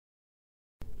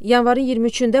Yanvarın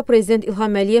 23-də Prezident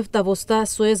İlham Əliyev Davosda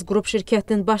SUEZ GROUP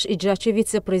şirkətinin baş icraçı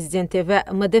vitse-prezidenti və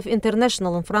MDF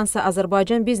International'ın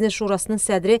Fransa-Azərbaycan Biznes Şurasının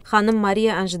sədri xanım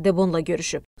Marie-Ange Debon'la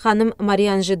görüşüb. Xanım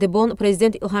Marie-Ange Debon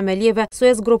Prezident İlham Əliyevə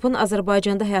SUEZ GROUP'un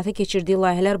Azərbaycanda həyata keçirdiyi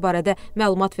layihələr barədə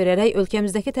məlumat verərək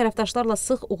ölkəmizdəki tərəfdaşlarla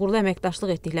sıx uğurlu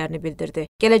əməkdaşlıq etdiklərini bildirdi.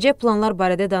 Gələcək planlar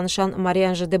barədə danışan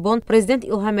Marie-Ange Debon Prezident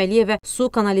İlham Əliyevə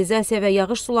su, kanalizasiya və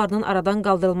yağış sularının aradan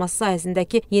qaldırılması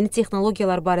sahəsindəki yeni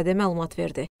texnologiyalar barədə məlumat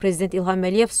verdi. Prezident İlham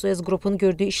Əliyev SUEZ GROUP'un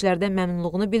gördüyü işlərdən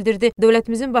məmnunluğunu bildirdi.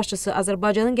 Dövlətimizin başçısı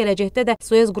Azərbaycanın gələcəkdə də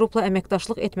SUEZ GROUP'la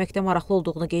əməkdaşlıq etməkdə maraqlı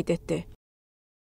olduğunu qeyd etdi.